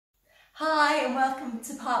Hi and welcome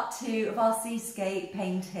to part 2 of our seascape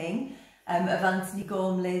painting of Anthony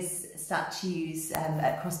Gormley's statues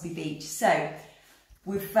at Crosby Beach. So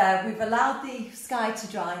we've allowed the sky to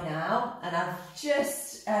dry now, and I've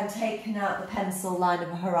just taken out the pencil line of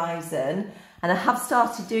a horizon, and I have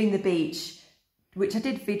started doing the beach, which I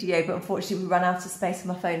did video, but unfortunately we ran out of space on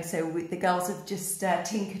my phone, so the girls have just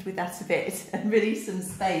tinkered with that a bit and released some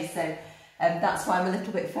space, so that's why I'm a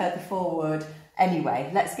little bit further forward. Anyway,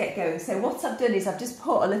 let's get going. So what I've done is I've just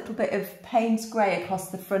put a little bit of Payne's grey across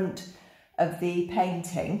the front of the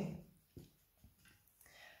painting.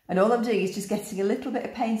 And all I'm doing is just getting a little bit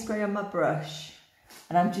of Payne's grey on my brush,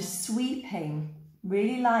 and I'm just sweeping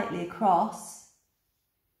really lightly across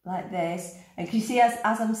like this. And can you see as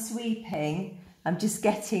I'm sweeping, I'm just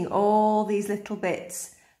getting all these little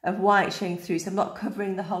bits of white showing through, so I'm not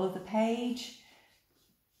covering the whole of the page.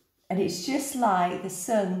 And it's just like the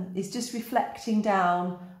sun is just reflecting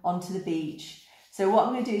down onto the beach. So what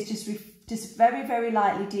I'm going to do is just very, very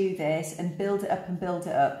lightly do this and build it up and build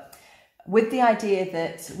it up, with the idea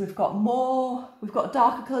that we've got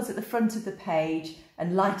darker colours at the front of the page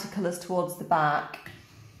and lighter colours towards the back,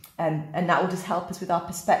 and that will just help us with our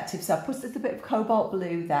perspective. So I put a little bit of cobalt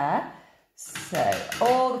blue there. So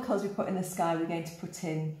all the colours we put in the sky we're going to put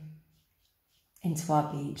into our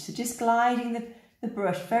beach. So just gliding the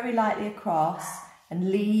brush very lightly across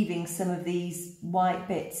and leaving some of these white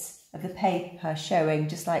bits of the paper showing,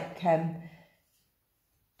 just like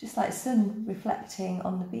sun reflecting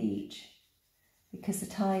on the beach because the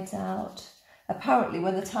tide's out. Apparently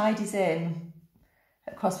when the tide is in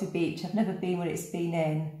at Crosby Beach, I've never been when it's been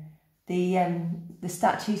in, the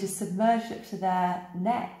statues are submerged up to their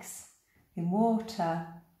necks in water.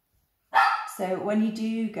 So when you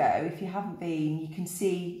do go, if you haven't been, you can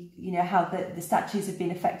see, how the statues have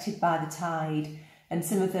been affected by the tide, and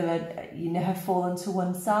some of them are, have fallen to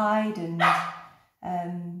one side and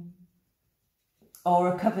or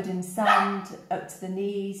are covered in sand up to the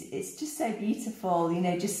knees. It's just so beautiful,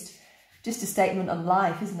 just a statement on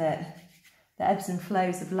life, isn't it? The ebbs and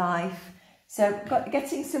flows of life. So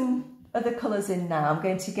getting some other colours in now. I'm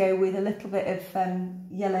going to go with a little bit of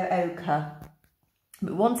yellow ochre,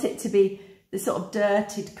 but want it to be the sort of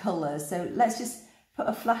dirted colours. So let's just put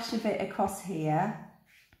a flash of it across here.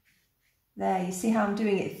 There, you see how I'm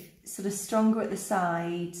doing it sort of stronger at the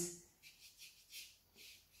sides.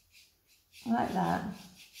 Like that.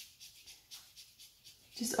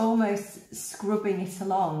 Just almost scrubbing it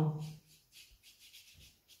along.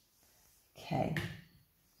 Okay.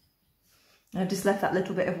 I've just left that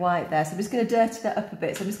little bit of white there. So I'm just going to dirty that up a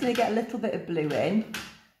bit. So I'm just going to get a little bit of blue in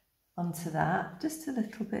onto that. Just a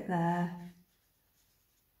little bit there.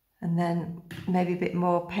 And then maybe a bit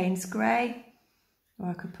more Payne's grey, or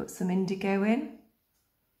I could put some indigo in.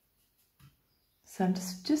 So I'm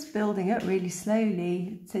just building up really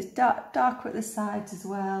slowly. So it's darker at the sides as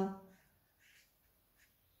well.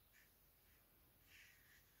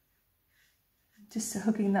 Just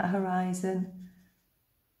hugging that horizon.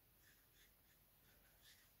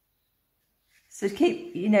 So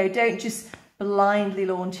keep, don't just blindly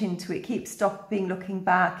launch into it. Keep stopping, looking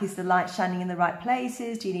back. Is the light shining in the right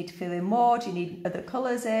places? Do you need to fill in more? Do you need other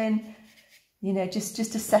colours in? Just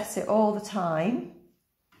assess it all the time.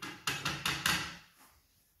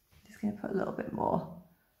 Just going to put a little bit more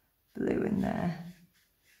blue in there.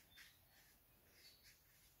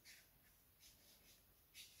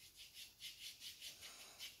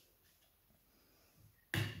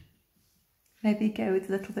 Maybe go with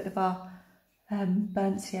a little bit of our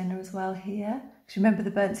burnt sienna as well here. Because remember, the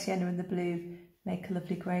burnt sienna and the blue make a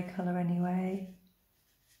lovely grey colour anyway.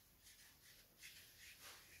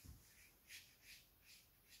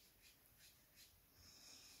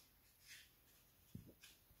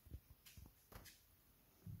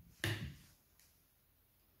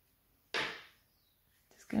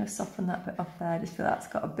 Just going to soften that bit off there. I just feel that's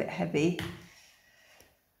got a bit heavy.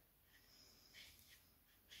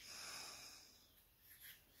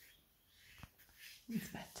 It's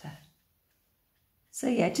better. So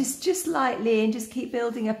yeah, just lightly, and just keep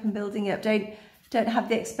building up and building up. Don't have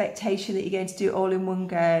the expectation that you're going to do it all in one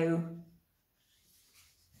go.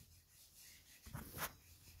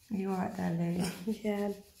 Are you all right there, Lou?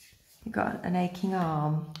 Yeah. You got an aching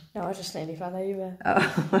arm? No, I just nearly fell over.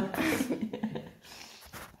 Oh.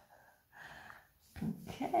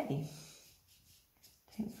 Okay.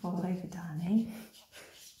 Don't fall over, darling.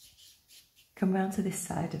 Come round to this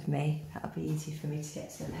side of me. That'll be easy for me to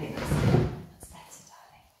get to the paint. That's better,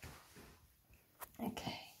 darling.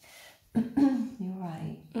 Okay. You're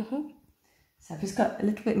right. So I've just got a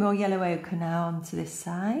little bit more yellow ochre now onto this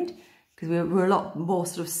side, because we're a lot more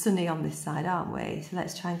sort of sunny on this side, aren't we? So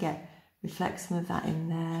let's try and get reflect some of that in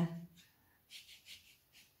there.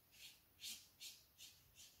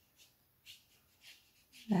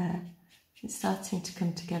 There, it's starting to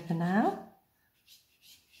come together now.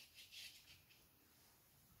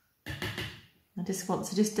 I just want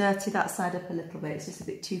to dirty that side up a little bit, it's just a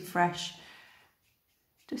bit too fresh.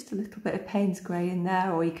 Just a little bit of Payne's grey in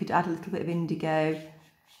there, or you could add a little bit of indigo.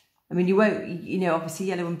 I mean, you won't, you know, obviously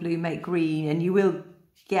yellow and blue make green, and you will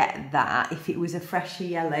get that if it was a fresher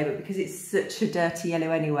yellow, but because it's such a dirty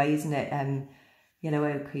yellow anyway, isn't it? Yellow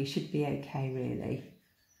ochre, you should be okay, really.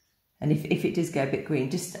 And if it does go a bit green,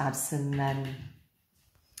 just add some,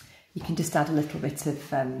 you can just add a little bit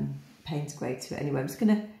of Payne's grey to it anyway. I'm just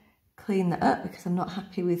going to clean that up because I'm not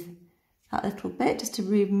happy with that little bit, just to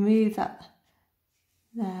remove that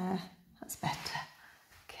there. That's better.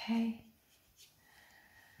 Okay.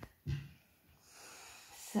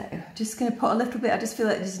 So just going to put a little bit, I just feel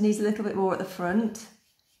like it just needs a little bit more at the front.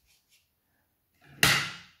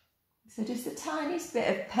 So just the tiniest bit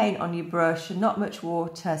of paint on your brush and not much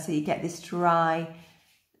water, so you get this dry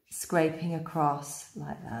scraping across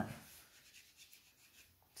like that.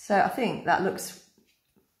 So I think that looks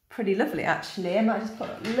pretty lovely actually. I might just put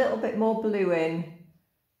a little bit more blue in.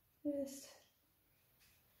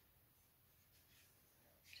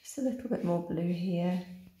 Just a little bit more blue here.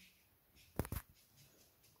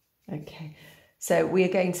 Okay, so we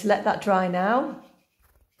are going to let that dry now,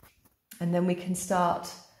 and then we can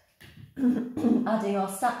start adding our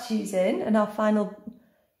statues in and our final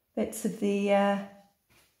bits of the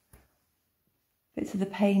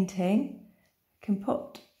painting. We can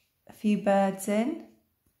put a few birds in.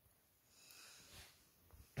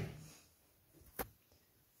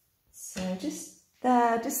 So just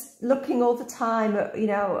there, just looking all the time at, you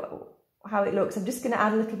know, how it looks. I'm just going to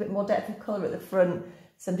add a little bit more depth of colour at the front.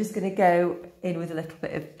 So I'm just going to go in with a little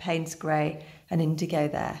bit of Payne's grey and indigo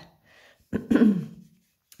there.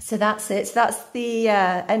 So that's it. So that's the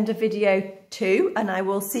end of video 2, and I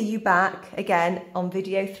will see you back again on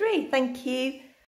video 3. Thank you.